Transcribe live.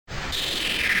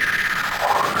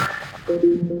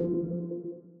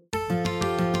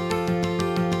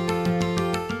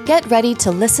Get ready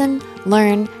to listen,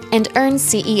 learn, and earn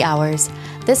CE hours.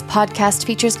 This podcast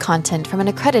features content from an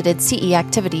accredited CE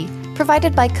activity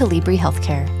provided by Colibri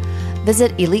Healthcare.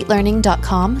 Visit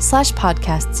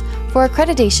elitelearning.com/podcasts for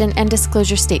accreditation and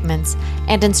disclosure statements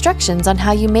and instructions on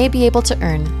how you may be able to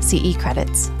earn CE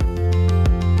credits.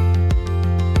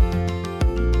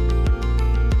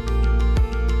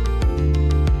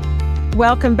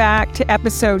 Welcome back to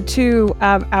episode 2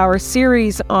 of our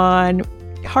series on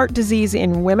heart disease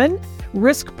in women,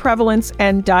 risk, prevalence,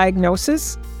 and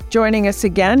diagnosis. Joining us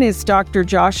again is Dr.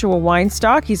 Joshua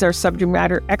Weinstock. He's our subject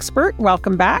matter expert.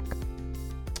 Welcome back.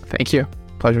 Thank you.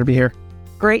 Pleasure to be here.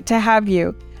 Great to have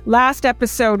you. Last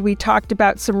episode, we talked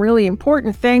about some really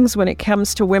important things when it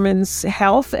comes to women's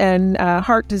health and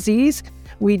heart disease.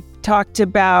 We talked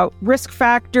about risk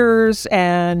factors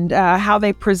and how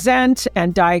they present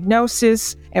and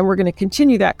diagnosis, and we're going to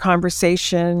continue that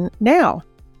conversation now.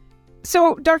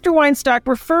 So, Dr. Weinstock,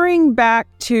 referring back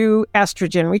to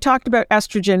estrogen, we talked about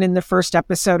estrogen in the first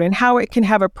episode and how it can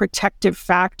have a protective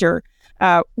factor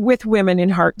with women in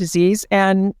heart disease,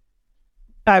 and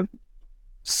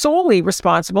solely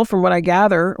responsible, from what I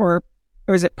gather, or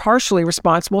is it partially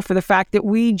responsible for the fact that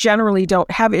we generally don't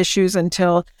have issues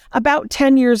until about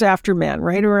 10 years after men,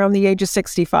 right around the age of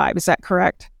 65. Is that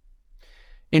correct?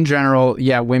 In general,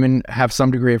 yeah, women have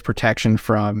some degree of protection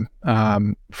from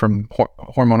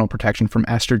hormonal protection from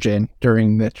estrogen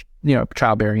during the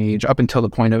childbearing age up until the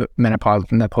point of menopause,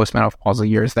 and the postmenopausal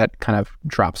years that kind of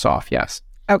drops off. Yes.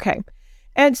 Okay.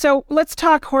 And so let's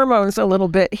talk hormones a little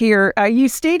bit here. You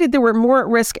stated there were more at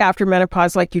risk after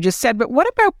menopause, like you just said, but what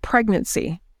about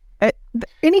pregnancy?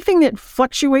 Anything that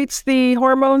fluctuates the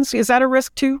hormones, is that a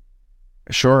risk too?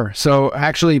 Sure. So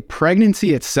actually,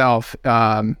 pregnancy itself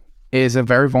is a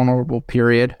very vulnerable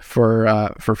period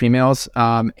for females,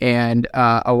 and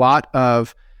a lot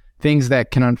of things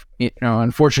that can,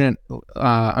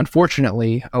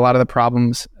 unfortunately, a lot of the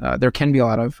problems. There can be a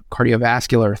lot of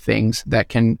cardiovascular things that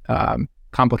can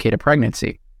complicate a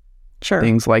pregnancy. Sure.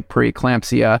 Things like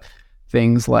preeclampsia,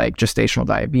 things like gestational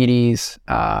diabetes,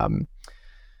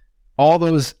 all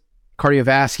those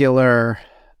cardiovascular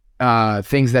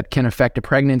things that can affect a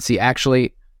pregnancy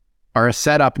actually are a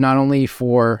setup not only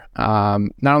can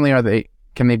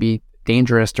they be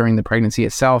dangerous during the pregnancy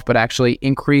itself, but actually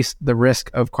increase the risk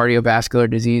of cardiovascular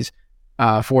disease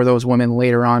for those women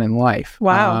later on in life.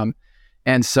 Wow.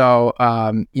 And so,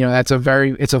 it's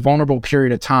a vulnerable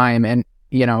period of time. And,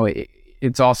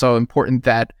 it's also important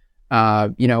that,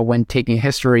 when taking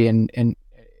history and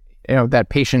that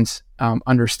patients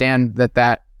understand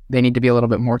that they need to be a little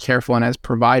bit more careful. And as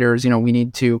providers, we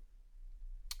need to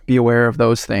be aware of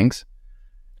those things.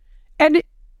 And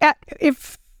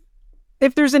if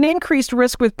there's an increased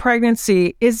risk with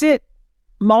pregnancy, is it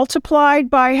multiplied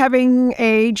by having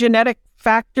a genetic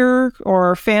factor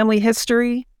or family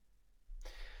history?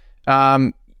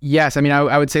 Yes. I mean,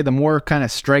 I would say the more kind of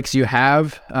strikes you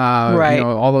have, right.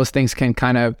 All those things can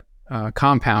kind of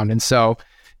compound. And so,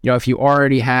 if you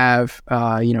already have,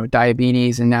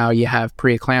 diabetes, and now you have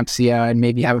preeclampsia, and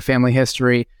maybe you have a family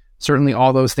history, certainly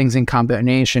all those things in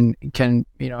combination can,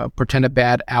 portend a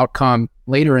bad outcome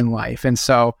later in life. And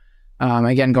so,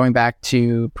 again, going back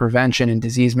to prevention and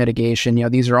disease mitigation,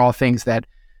 these are all things that,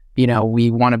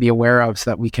 we want to be aware of so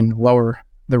that we can lower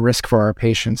the risk for our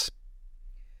patients.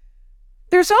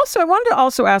 I wanted to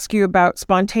also ask you about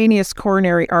spontaneous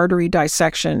coronary artery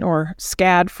dissection, or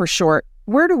SCAD for short.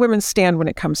 Where do women stand when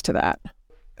it comes to that?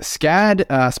 SCAD,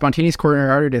 spontaneous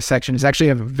coronary artery dissection, is actually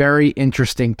a very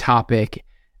interesting topic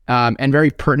and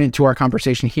very pertinent to our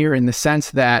conversation here, in the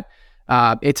sense that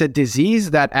it's a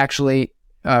disease that actually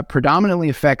predominantly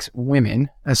affects women.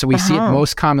 So we see it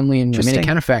most commonly in women. It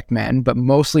can affect men, but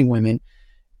mostly women.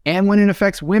 And when it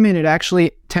affects women, it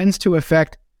actually tends to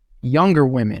affect younger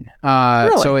women.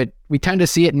 Really? So we tend to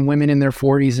see it in women in their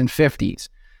 40s and 50s.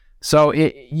 So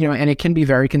and it can be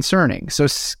very concerning. So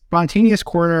spontaneous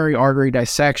coronary artery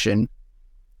dissection,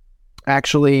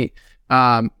 actually,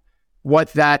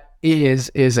 what that is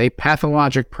a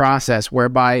pathologic process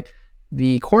whereby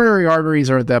the coronary arteries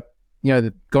are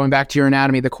going back to your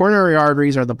anatomy, the coronary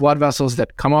arteries are the blood vessels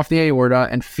that come off the aorta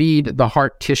and feed the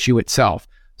heart tissue itself,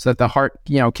 so that the heart,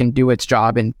 can do its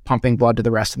job in pumping blood to the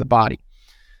rest of the body.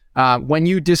 When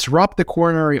you disrupt the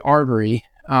coronary artery,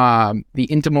 the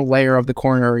intimal layer of the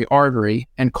coronary artery,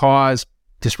 and cause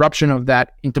disruption of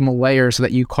that intimal layer so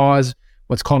that you cause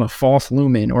what's called a false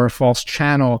lumen or a false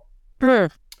channel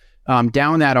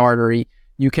down that artery,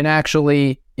 you can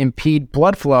actually impede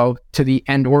blood flow to the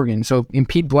end organ. So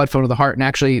impede blood flow to the heart, and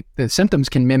actually the symptoms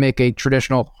can mimic a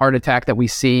traditional heart attack that we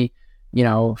see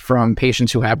from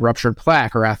patients who have ruptured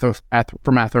plaque or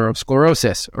from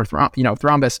atherosclerosis or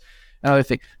thrombus, another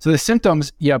thing. So the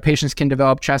symptoms, patients can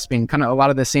develop chest pain, kind of a lot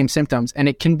of the same symptoms, and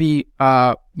it can be,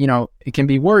 it can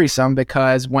be worrisome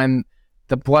because when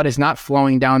the blood is not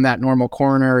flowing down that normal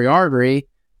coronary artery,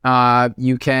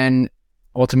 you can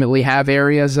ultimately have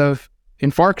areas of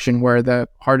infarction where the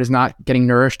heart is not getting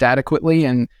nourished adequately,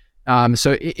 and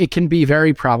so it can be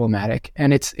very problematic,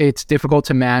 and it's difficult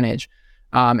to manage,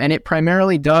 and it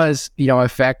primarily does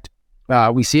affect.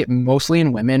 We see it mostly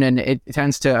in women, and it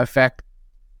tends to affect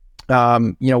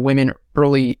women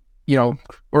early to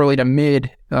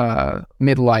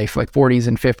midlife, like 40s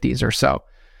and 50s or so.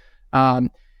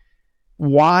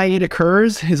 Why it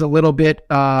occurs is a little bit,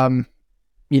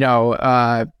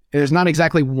 there's not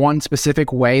exactly one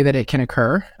specific way that it can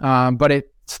occur, but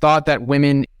it's thought that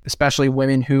women, especially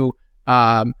women who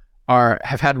have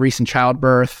had recent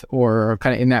childbirth or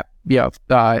kind of in that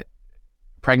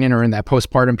pregnant or in that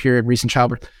postpartum period, recent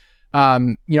childbirth,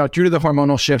 due to the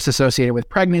hormonal shifts associated with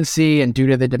pregnancy and due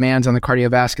to the demands on the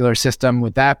cardiovascular system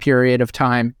with that period of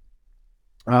time,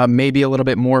 may be a little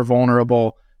bit more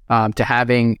vulnerable to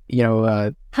having,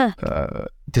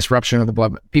 disruption of the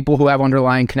blood. People who have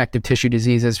underlying connective tissue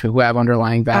diseases, who have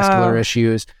underlying vascular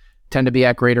issues, tend to be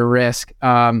at greater risk.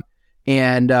 And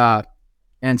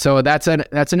so that's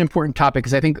an important topic,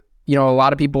 because I think, a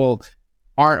lot of people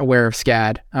aren't aware of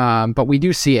SCAD, but we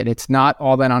do see it. It's not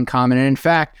all that uncommon. And in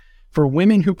fact, for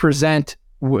women who present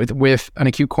with an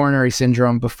acute coronary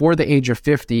syndrome before the age of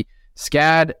 50,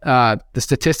 SCAD, the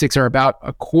statistics are about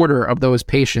a quarter of those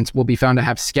patients will be found to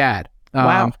have SCAD.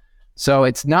 Wow. So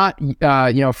it's not,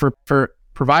 for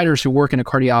providers who work in a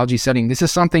cardiology setting, this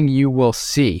is something you will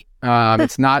see.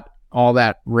 It's not all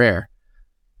that rare.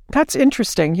 That's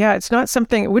interesting. Yeah, it's not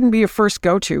something, it wouldn't be your first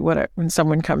go-to when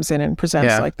someone comes in and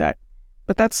presents like that.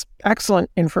 But that's excellent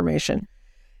information.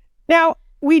 Now,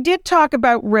 we did talk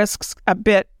about risks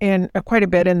quite a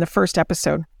bit in the first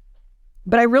episode,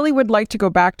 but I really would like to go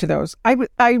back to those.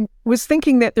 I was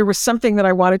thinking that there was something that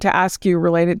I wanted to ask you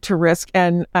related to risk,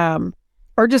 and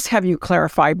or just have you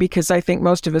clarify, because I think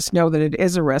most of us know that it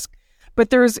is a risk.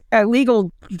 But there's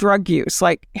illegal drug use,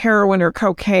 like heroin or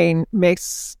cocaine,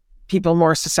 makes people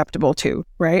more susceptible to,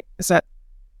 right?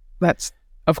 That's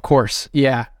of course,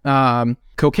 yeah.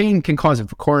 Cocaine can cause a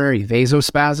coronary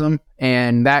vasospasm,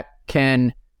 and that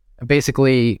can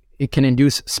it can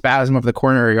induce spasm of the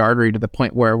coronary artery to the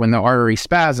point where when the artery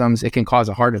spasms, it can cause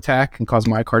a heart attack, can cause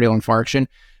myocardial infarction.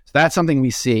 So that's something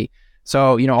we see.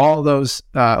 So, all those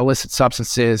illicit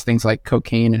substances, things like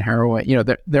cocaine and heroin,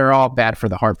 they're all bad for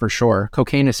the heart for sure.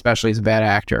 Cocaine especially is a bad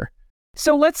actor.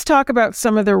 So let's talk about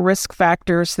some of the risk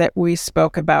factors that we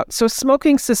spoke about. So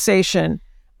smoking cessation,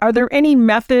 are there any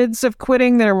methods of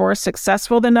quitting that are more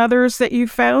successful than others that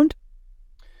you've found?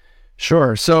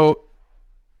 Sure. So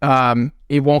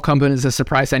it won't come as a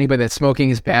surprise to anybody that smoking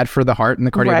is bad for the heart and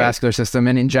the cardiovascular system,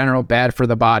 and in general, bad for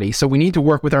the body. So we need to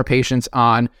work with our patients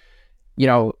on,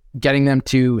 getting them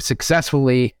to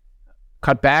successfully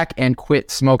cut back and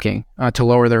quit smoking to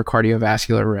lower their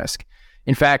cardiovascular risk.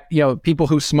 In fact, people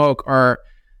who smoke are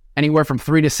anywhere from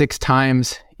 3 to 6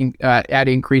 times at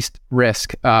increased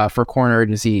risk for coronary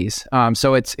disease.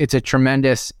 So it's a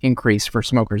tremendous increase for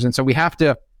smokers, and so we have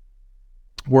to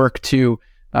work to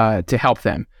help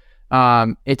them.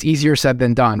 It's easier said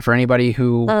than done for anybody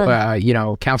who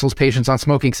counsels patients on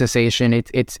smoking cessation.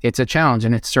 It's a challenge,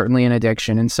 and it's certainly an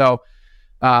addiction. And so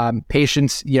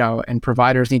patients, and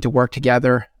providers need to work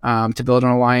together to build an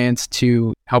alliance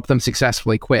to help them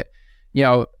successfully quit.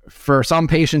 For some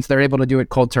patients, they're able to do it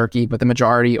cold turkey, but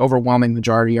the overwhelming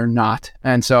majority are not.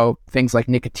 And so things like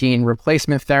nicotine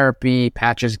replacement therapy,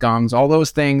 patches, gums, all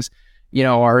those things,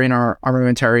 are in our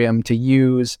armamentarium to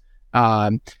use.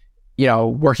 Working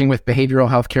with behavioral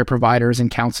healthcare providers and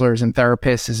counselors and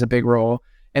therapists is a big role.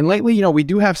 And lately, we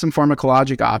do have some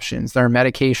pharmacologic options. There are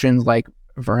medications like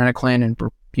varenicline and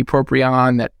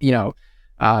bupropion that,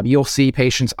 you'll see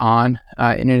patients on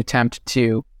in an attempt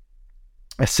to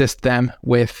assist them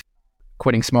with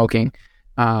quitting smoking.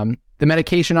 The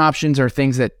medication options are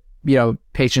things that,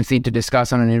 patients need to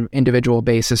discuss on an individual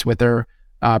basis with their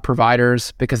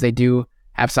providers, because they do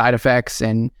have side effects,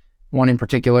 and one in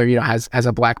particular, has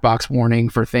a black box warning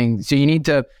for things. So you need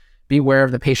to be aware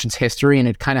of the patient's history, and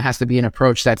it kind of has to be an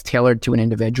approach that's tailored to an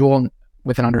individual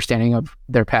with an understanding of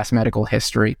their past medical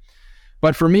history.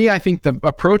 But for me, I think the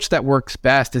approach that works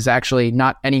best is actually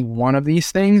not any one of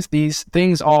these things. These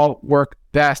things all work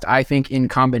best, I think, in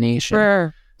combination.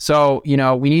 Sure. So,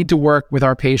 we need to work with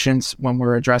our patients when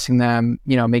we're addressing them,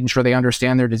 making sure they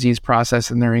understand their disease process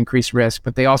and their increased risk,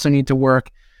 but they also need to work,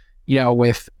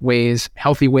 with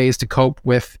healthy ways to cope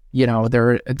with,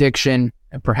 their addiction,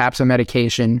 and perhaps a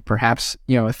medication, perhaps,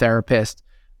 a therapist.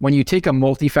 When you take a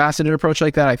multifaceted approach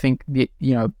like that, I think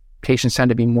patients tend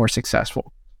to be more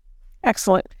successful.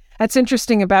 Excellent. That's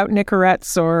interesting about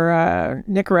Nicorettes or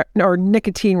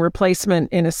nicotine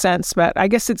replacement in a sense, but I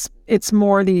guess it's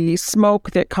more the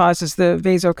smoke that causes the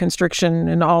vasoconstriction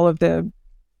and all of the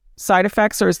side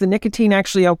effects, or is the nicotine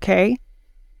actually okay?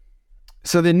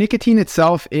 So the nicotine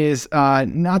itself is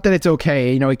not that it's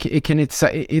okay. It can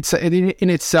in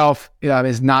itself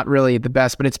is not really the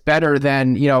best, but it's better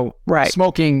than right.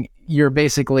 Smoking. You're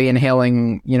basically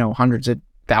inhaling hundreds of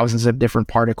thousands of different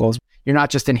particles. You're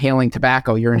not just inhaling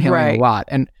tobacco, you're inhaling right. a lot.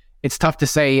 And it's tough to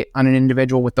say on an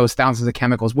individual with those thousands of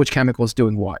chemicals, which chemical is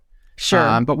doing what.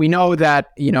 Sure. But we know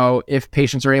that, if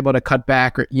patients are able to cut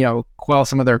back or, quell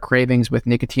some of their cravings with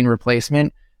nicotine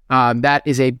replacement, that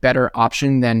is a better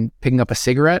option than picking up a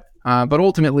cigarette. But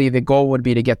ultimately, the goal would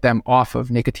be to get them off of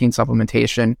nicotine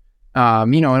supplementation,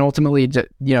 and ultimately,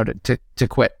 to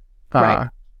quit. Right.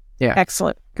 Yeah.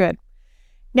 Excellent. Good.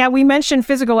 Now, we mentioned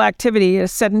physical activity. A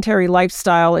sedentary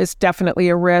lifestyle is definitely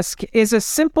a risk. Is a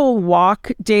simple walk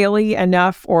daily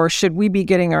enough, or should we be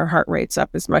getting our heart rates up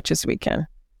as much as we can?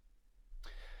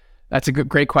 That's a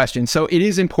great question. So it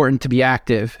is important to be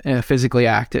active, physically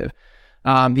active.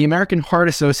 The American Heart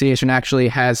Association actually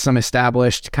has some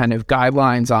established kind of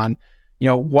guidelines on,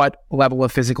 what level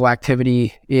of physical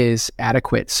activity is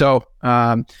adequate. So,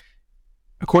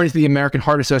 according to the American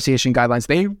Heart Association guidelines,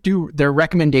 their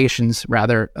recommendations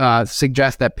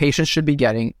suggest that patients should be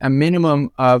getting a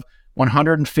minimum of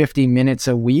 150 minutes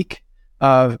a week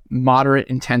of moderate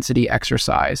intensity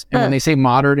exercise. And when they say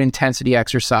moderate intensity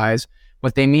exercise,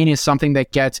 what they mean is something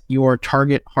that gets your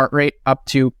target heart rate up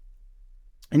to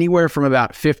anywhere from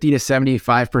about 50 to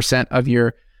 75% of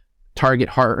your target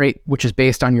heart rate, which is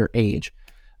based on your age.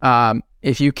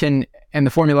 If you can, and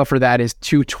the formula for that is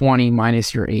 220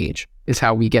 minus your age is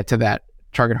how we get to that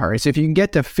target heart rate. So if you can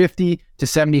get to 50 to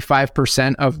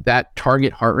 75% of that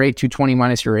target heart rate, 220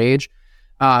 minus your age,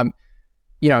 and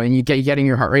you're getting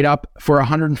your heart rate up for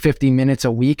 150 minutes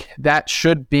a week, that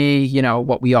should be,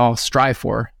 what we all strive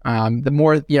for. The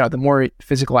more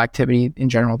physical activity in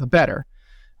general, the better.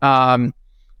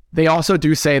 They also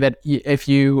do say that if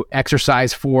you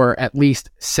exercise for at least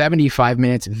 75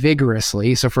 minutes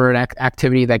vigorously, so for an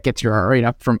activity that gets your heart rate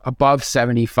up from above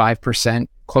 75%,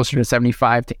 closer to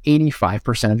 75 to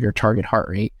 85% of your target heart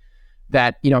rate,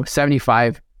 that,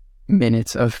 75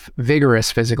 minutes of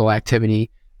vigorous physical activity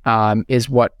is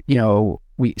what, so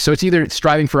it's either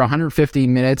striving for 150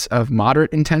 minutes of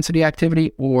moderate intensity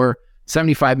activity or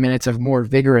 75 minutes of more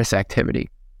vigorous activity.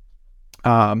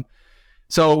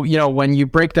 So, when you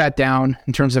break that down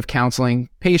in terms of counseling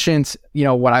patients,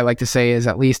 what I like to say is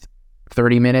at least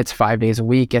 30 minutes, 5 days a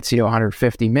week gets you to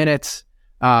 150 minutes.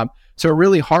 So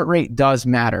really heart rate does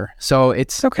matter. So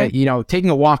it's, okay. Taking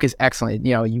a walk is excellent.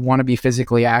 You want to be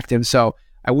physically active. So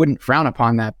I wouldn't frown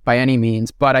upon that by any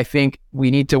means, but I think we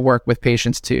need to work with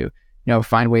patients to,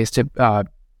 find ways to,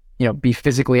 be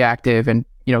physically active and,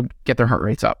 get their heart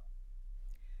rates up.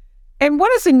 And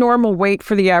what is a normal weight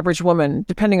for the average woman,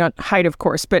 depending on height, of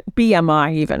course, but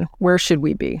BMI even? Where should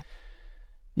we be?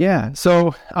 Yeah.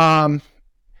 So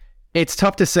it's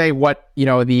tough to say what,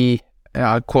 the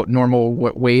quote normal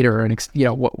weight or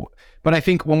but I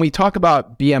think when we talk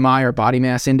about BMI or body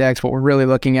mass index, what we're really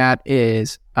looking at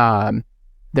is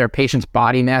their patient's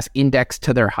body mass index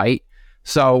to their height.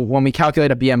 So when we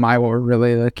calculate a BMI, what we're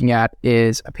really looking at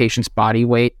is a patient's body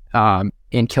weight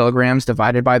in kilograms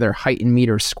divided by their height in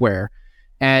meters square.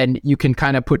 And you can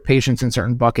kind of put patients in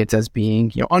certain buckets as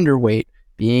being, underweight,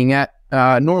 being at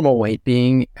normal weight,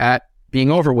 being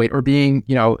overweight, or being,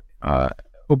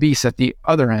 obese at the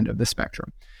other end of the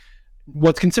spectrum.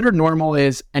 What's considered normal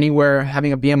is anywhere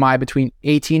having a BMI between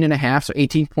 18.5, so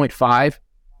 18.5,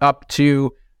 up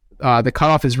to the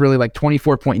cutoff is really like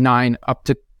 24.9 up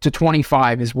to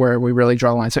 25 is where we really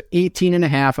draw the line. So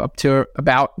 18.5 up to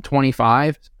about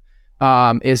 25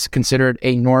 is considered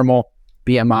a normal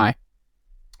BMI.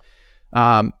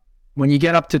 When you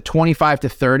get up to 25 to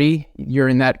 30, you're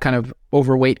in that kind of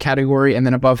overweight category, and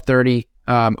then above 30,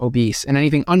 obese. And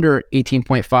anything under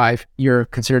 18.5, you're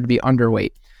considered to be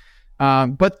underweight.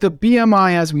 But the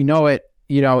BMI, as we know it,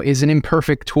 is an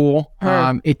imperfect tool.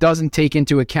 It doesn't take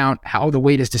into account how the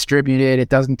weight is distributed. It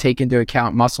doesn't take into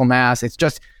account muscle mass. It's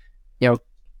just,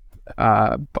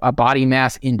 a body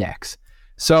mass index.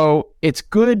 So it's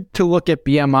good to look at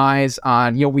BMIs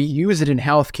on, we use it in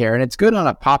healthcare, and it's good on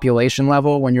a population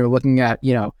level when you're looking at,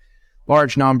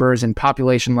 large numbers and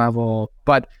population level.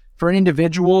 But for an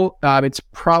individual, it's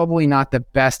probably not the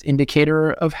best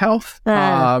indicator of health.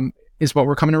 is what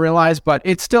we're coming to realize, but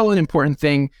it's still an important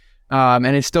thing. And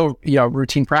it's still,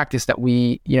 routine practice that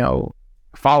we,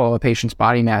 follow a patient's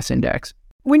body mass index.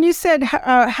 When you said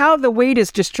how the weight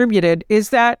is distributed, is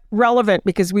that relevant?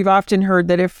 Because we've often heard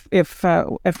that if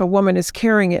a woman is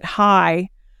carrying it high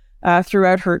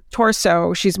throughout her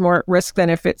torso, she's more at risk than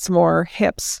if it's more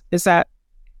hips. Is that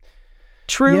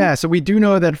true? Yeah. So we do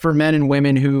know that for men and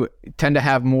women who tend to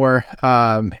have more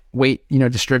weight,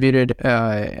 distributed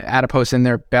adipose in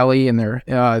their belly and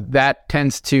that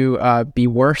tends to be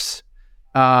worse.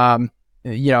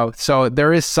 So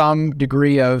there is some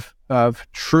degree of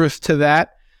truth to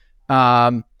that.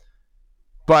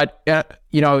 But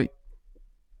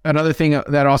another thing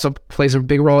that also plays a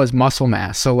big role is muscle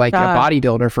mass. So like a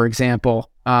bodybuilder, for example,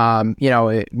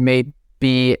 it may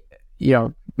be,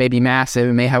 maybe massive,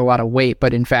 it may have a lot of weight,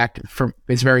 but in fact,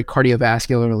 it's very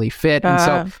cardiovascularly fit. And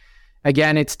so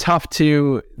again, it's tough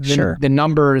to, the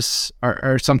numbers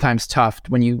are sometimes tough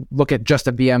when you look at just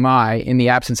a BMI in the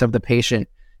absence of the patient.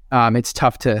 It's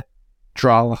tough to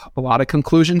draw a lot of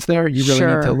conclusions there. You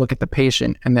really need to look at the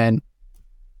patient and then,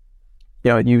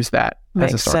 use that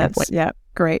as a starting point. Yeah,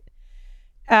 great.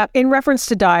 In reference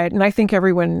to diet, and I think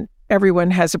everyone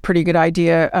has a pretty good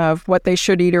idea of what they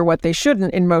should eat or what they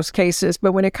shouldn't in most cases.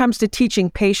 But when it comes to teaching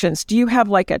patients, do you have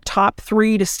like a top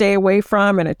 3 to stay away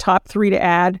from and a top 3 to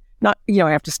add? Not, I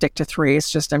have to stick to 3.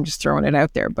 I'm just throwing it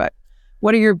out there. But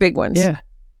what are your big ones? Yeah.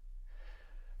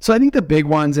 So I think the big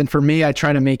ones, and for me, I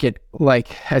try to make it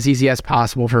like as easy as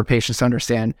possible for patients to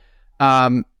understand.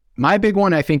 My big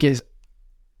one, I think, is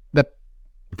the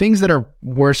things that are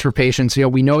worse for patients.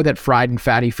 We know that fried and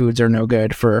fatty foods are no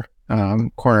good for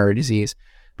coronary disease,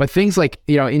 but things like,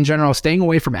 in general, staying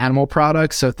away from animal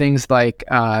products. So things like,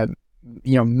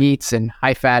 meats and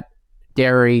high fat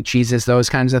dairy, cheeses, those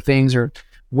kinds of things are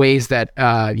ways that,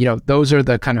 those are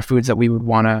the kind of foods that we would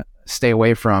want to stay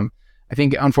away from. I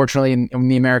think, unfortunately, in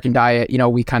the American diet,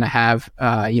 we kind of have,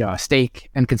 a steak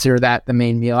and consider that the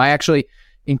main meal. I actually,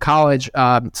 in college,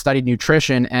 studied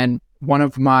nutrition, and one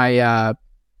of my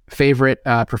favorite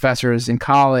professors in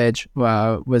college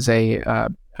was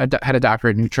had a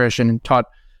doctorate in nutrition and taught,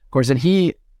 of course,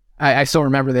 and I still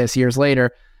remember this years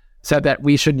later, said that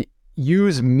we should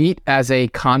use meat as a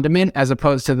condiment as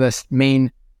opposed to this main,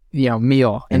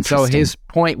 meal. And so his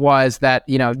point was that,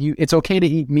 it's okay to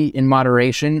eat meat in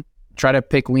moderation. Try to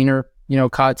pick leaner,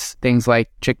 cuts, things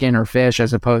like chicken or fish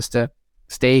as opposed to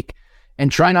steak, and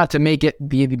try not to make it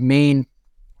be the main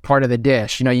part of the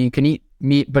dish. You can eat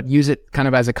meat, but use it kind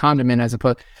of as a condiment as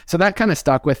opposed. So that kind of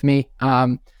stuck with me.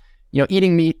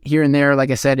 Eating meat here and there, like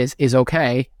I said, is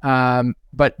okay.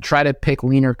 But try to pick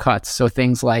leaner cuts. So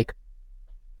things like,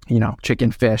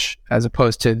 chicken, fish, as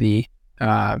opposed to the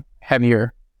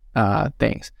heavier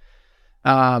things.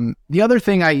 The other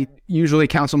thing I usually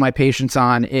counsel my patients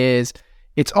on is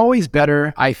it's always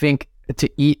better, I think, to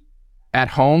eat at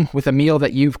home with a meal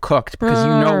that you've cooked because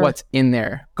you know what's in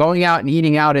there. Going out and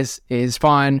eating out is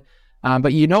fun,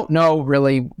 but you don't know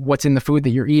really what's in the food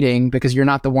that you're eating because you're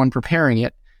not the one preparing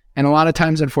it. And a lot of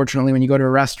times, unfortunately, when you go to a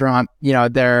restaurant,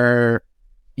 the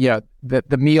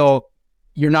meal,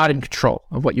 you're not in control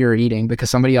of what you're eating because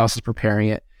somebody else is preparing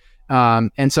it.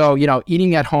 And so,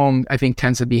 eating at home, I think,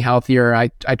 tends to be healthier. I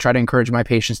try to encourage my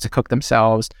patients to cook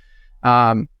themselves.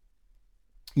 And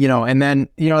then,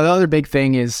 the other big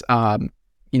thing is,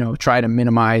 try to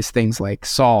minimize things like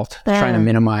salt, trying to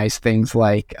minimize things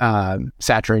like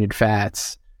saturated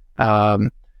fats, and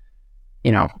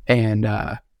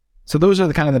so those are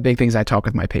the kind of the big things I talk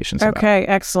with my patients about. Okay,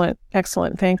 excellent.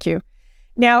 Thank you.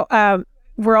 Now,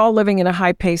 we're all living in a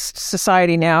high-paced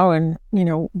society now and,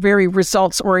 very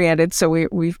results-oriented. So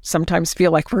we sometimes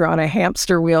feel like we're on a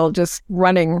hamster wheel just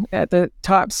running at the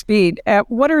top speed.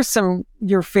 What are some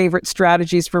your favorite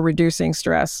strategies for reducing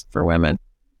stress for women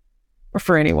or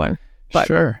for anyone?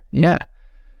 Sure. Yeah.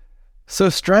 So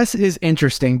stress is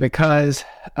interesting because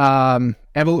from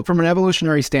an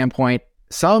evolutionary standpoint,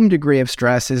 some degree of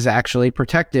stress is actually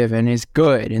protective and is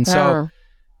good. And so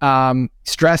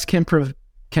stress can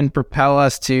propel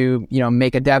us to,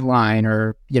 make a deadline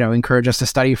or, encourage us to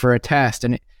study for a test.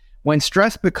 And when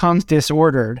stress becomes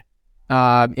disordered,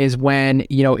 is when,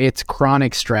 it's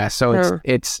chronic stress. So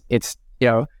it's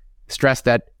stress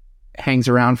that hangs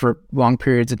around for long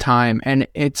periods of time. And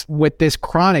it's with this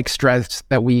chronic stress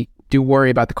that we do worry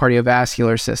about the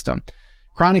cardiovascular system.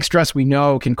 Chronic stress, we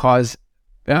know, can cause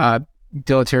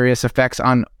deleterious effects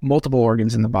on multiple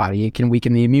organs in the body. It can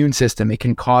weaken the immune system. It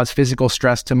can cause physical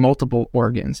stress to multiple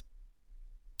organs.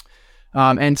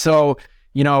 And so,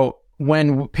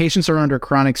 when patients are under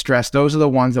chronic stress, those are the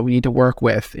ones that we need to work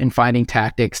with in finding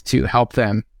tactics to help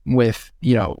them with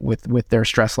their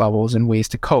stress levels and ways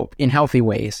to cope in healthy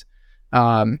ways.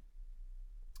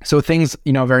 So things,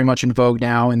 very much in vogue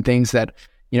now, and things that,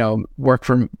 work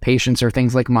for patients are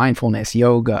things like mindfulness,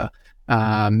 yoga,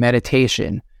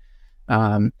 meditation,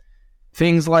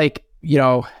 things like,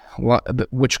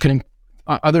 which can,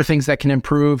 other things that can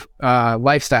improve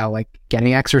lifestyle, like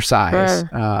getting exercise.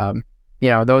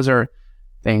 Those are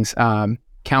things,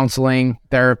 counseling,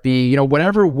 therapy,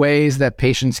 whatever ways that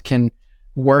patients can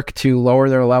work to lower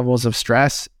their levels of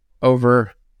stress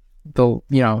over the,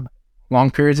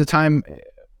 long periods of time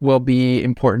will be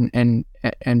important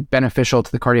and beneficial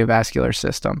to the cardiovascular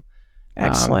system.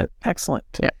 Excellent.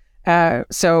 Yeah.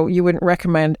 So you wouldn't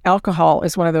recommend alcohol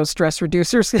as one of those stress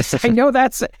reducers? 'Cause I know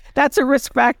that's a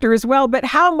risk factor as well, but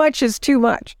how much is too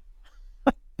much?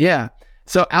 Yeah.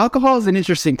 So alcohol is an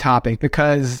interesting topic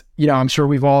because, I'm sure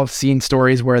we've all seen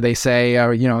stories where they say,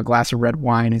 a glass of red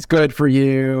wine is good for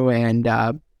you. And,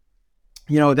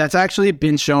 that's actually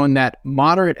been shown that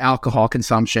moderate alcohol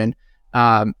consumption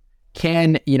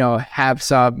can, have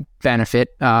some benefit.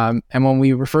 And when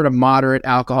we refer to moderate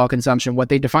alcohol consumption, what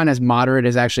they define as moderate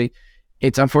is actually,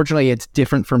 unfortunately, it's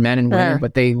different for men and women,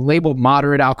 but they label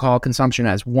moderate alcohol consumption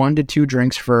as 1 to 2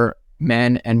 drinks for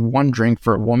men and 1 drink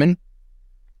for a woman.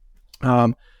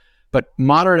 But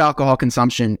moderate alcohol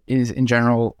consumption is in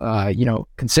general,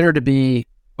 considered to be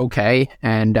okay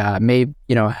and may,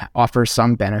 offer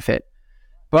some benefit.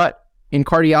 But in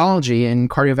cardiology and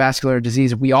cardiovascular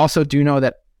disease, we also do know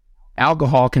that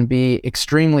alcohol can be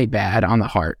extremely bad on the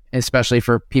heart, especially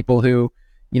for people who,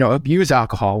 abuse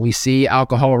alcohol. We see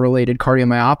alcohol-related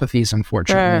cardiomyopathies,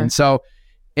 unfortunately. And so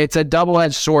it's a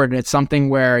double-edged sword, and it's something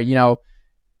where, again,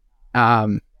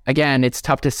 it's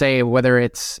tough to say whether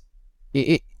it's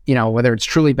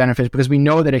truly beneficial, because we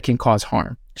know that it can cause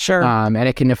harm. Sure. And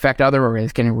it can affect other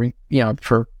organs. It can,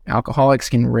 for alcoholics,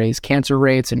 can raise cancer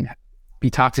rates and be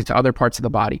toxic to other parts of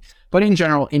the body. But in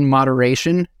general, in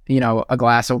moderation, a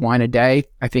glass of wine a day,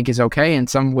 I think, is okay. And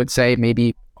some would say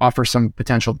maybe offer some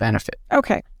potential benefit.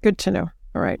 Okay. Good to know.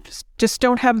 All right. Just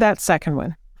don't have that second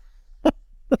one.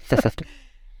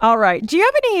 All right. Do you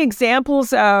have any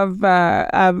examples of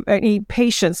any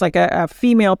patients, like a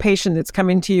female patient that's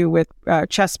coming to you with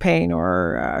chest pain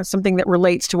or something that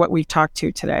relates to what we've talked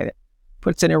to today, that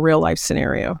puts in a real life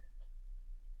scenario?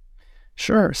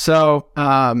 Sure. So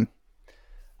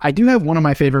I do have one of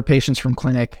my favorite patients from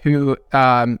clinic who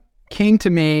came to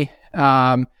me.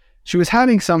 She was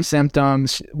having some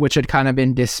symptoms which had kind of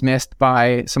been dismissed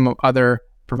by some other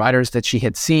providers that she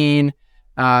had seen.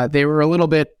 They were a little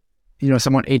bit,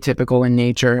 somewhat atypical in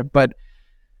nature, but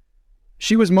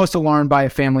she was most alarmed by a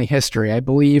family history. I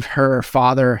believe her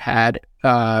father had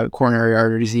coronary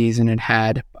artery disease and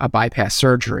had a bypass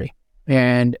surgery.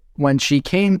 And when she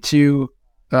came to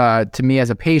me as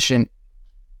a patient,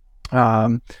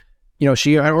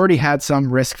 she had already had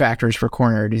some risk factors for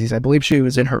coronary disease. I believe she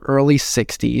was in her early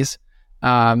 60s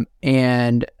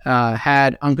and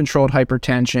had uncontrolled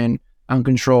hypertension,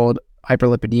 uncontrolled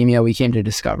hyperlipidemia, we came to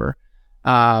discover,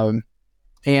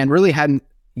 and really hadn't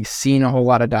seen a whole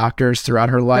lot of doctors throughout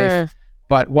her life,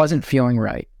 but wasn't feeling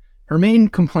right. Her main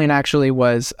complaint actually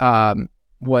was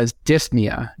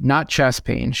dyspnea, not chest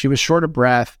pain. She was short of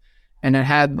breath and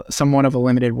had somewhat of a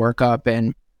limited workup,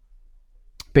 and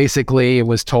basically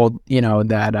was told,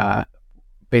 that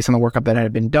based on the workup that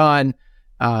had been done,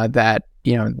 that,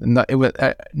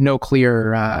 no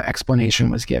clear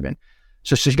explanation was given.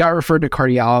 So she got referred to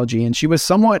cardiology, and she was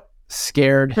somewhat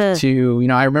scared to,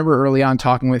 I remember early on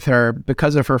talking with her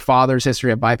because of her father's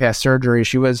history of bypass surgery.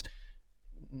 She was,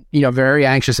 very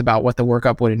anxious about what the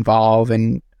workup would involve.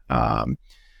 And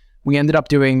we ended up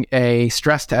doing a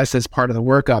stress test as part of the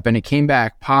workup, and it came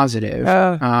back positive.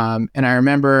 And I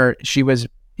remember she was,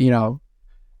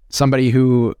 somebody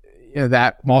who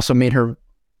that also made her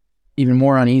even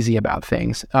more uneasy about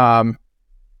things. And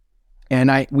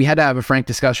we had to have a frank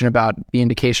discussion about the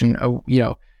indication of,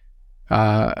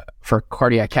 for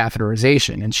cardiac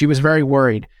catheterization. And she was very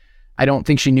worried. I don't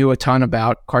think she knew a ton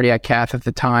about cardiac cath at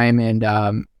the time, and,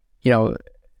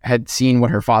 had seen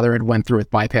what her father had went through with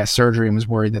bypass surgery and was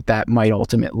worried that might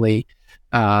ultimately,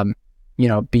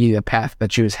 be the path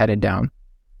that she was headed down.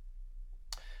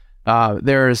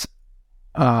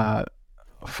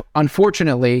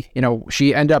 Unfortunately,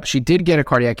 she did get a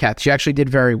cardiac cath. She actually did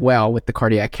very well with the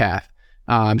cardiac cath.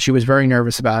 She was very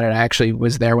nervous about it. I actually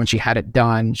was there when she had it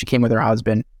done. She came with her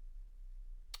husband.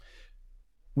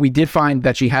 We did find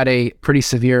that she had a pretty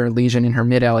severe lesion in her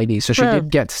mid-LAD, so she did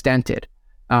get stented.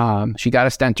 She got a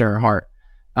stent to her heart.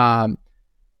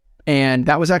 And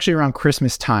that was actually around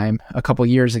Christmas time a couple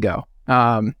years ago.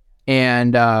 And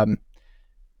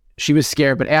she was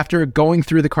scared. But after going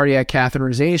through the cardiac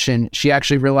catheterization, she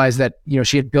actually realized that,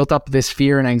 she had built up this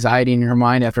fear and anxiety in her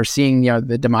mind after seeing,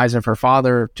 the demise of her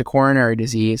father to coronary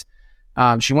disease.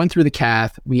 She went through the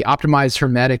cath. We optimized her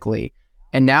medically.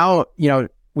 And now,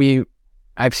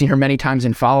 I've seen her many times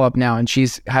in follow-up now, and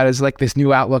has like this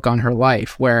new outlook on her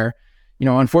life where,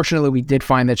 unfortunately we did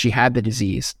find that she had the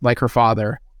disease like her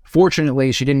father.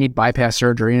 Fortunately, she didn't need bypass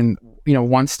surgery, and,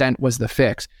 one stent was the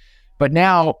fix. But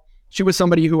now she was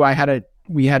somebody who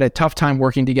we had a tough time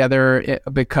working together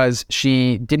because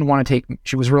she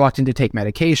was reluctant to take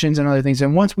medications and other things.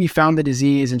 And once we found the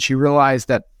disease and she realized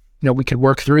that, we could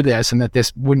work through this and that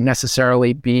this wouldn't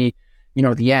necessarily be,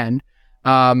 the end,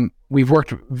 we've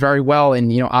worked very well in,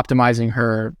 optimizing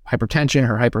her hypertension,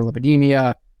 her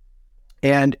hyperlipidemia.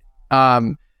 And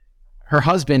her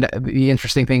husband, the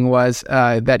interesting thing was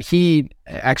that he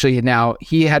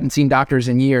hadn't seen doctors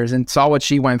in years and saw what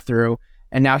she went through.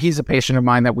 And now he's a patient of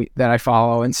mine that I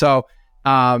follow. And so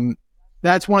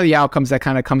that's one of the outcomes that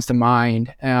kind of comes to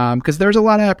mind, because there's a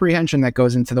lot of apprehension that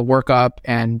goes into the workup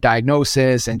and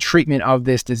diagnosis and treatment of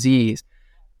this disease.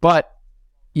 But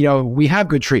we have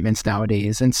good treatments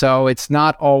nowadays. And so it's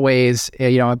not always,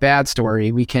 a bad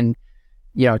story. We can,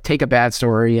 take a bad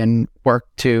story and work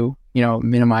to,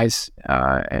 minimize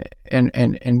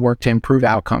and work to improve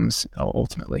outcomes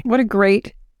ultimately. What a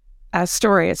great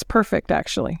story. It's perfect,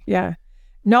 actually. Yeah.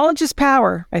 Knowledge is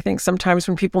power, I think, sometimes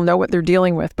when people know what they're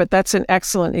dealing with, but that's an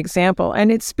excellent example.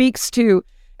 And it speaks to,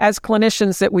 as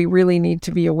clinicians, that we really need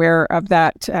to be aware of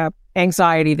that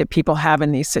anxiety that people have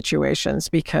in these situations,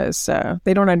 because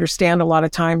they don't understand a lot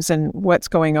of times and what's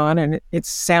going on. And it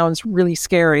sounds really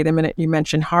scary the minute you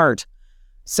mention heart.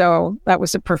 So that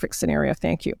was a perfect scenario.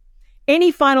 Thank you.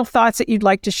 Any final thoughts that you'd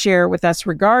like to share with us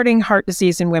regarding heart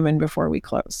disease in women before we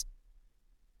close?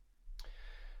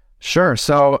 Sure.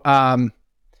 So,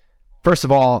 first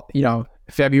of all,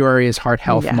 February is Heart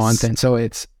Health Month. And so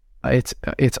it's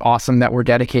awesome that we're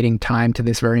dedicating time to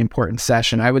this very important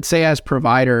session. I would say as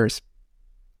providers,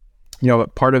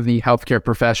 part of the healthcare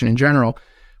profession in general,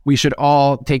 we should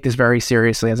all take this very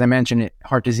seriously. As I mentioned,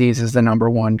 heart disease is the number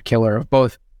one killer of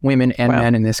both women and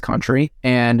men in this country.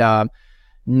 And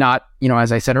not,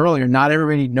 as I said earlier, not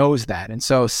everybody knows that. And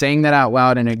so saying that out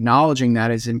loud and acknowledging that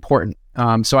is important.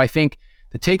 So I think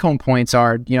the take-home points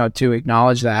are, to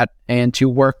acknowledge that and to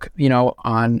work,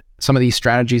 on some of these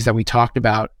strategies that we talked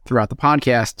about throughout the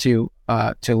podcast to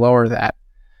lower that.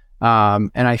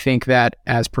 And I think that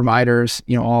as providers,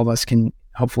 all of us can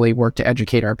hopefully work to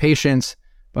educate our patients,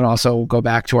 but also go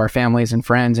back to our families and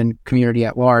friends and community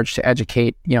at large to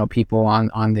educate, people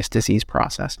on this disease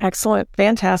process. Excellent.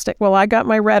 Fantastic. Well, I got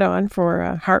my red on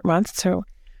for Heart Month, so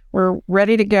we're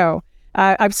ready to go.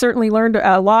 I've certainly learned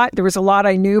a lot. There was a lot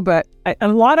I knew, but a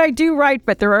lot I do right,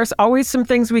 but there are always some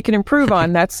things we can improve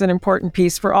on. That's an important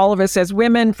piece for all of us as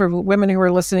women, for women who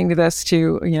are listening to this,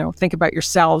 to, think about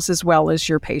yourselves as well as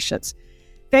your patients.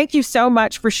 Thank you so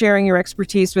much for sharing your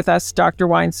expertise with us, Dr.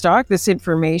 Weinstock. This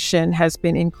information has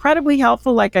been incredibly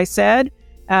helpful, like I said,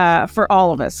 for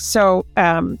all of us. So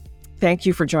thank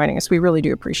you for joining us. We really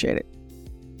do appreciate it.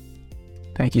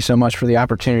 Thank you so much for the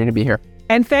opportunity to be here.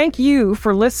 And thank you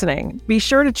for listening. Be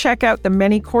sure to check out the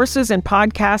many courses and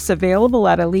podcasts available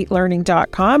at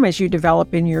elitelearning.com as you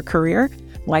develop in your career.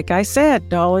 Like I said,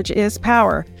 knowledge is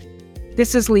power.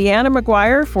 This is Leanna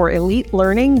McGuire for Elite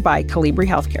Learning by Colibri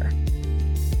Healthcare.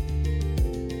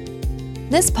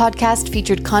 This podcast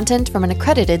featured content from an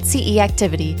accredited CE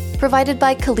activity provided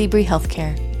by Colibri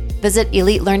Healthcare. Visit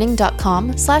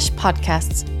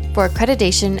elitelearning.com/podcasts for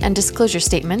accreditation and disclosure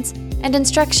statements and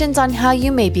instructions on how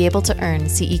you may be able to earn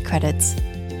CE credits.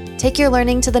 Take your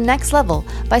learning to the next level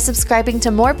by subscribing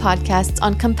to more podcasts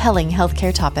on compelling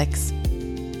healthcare topics.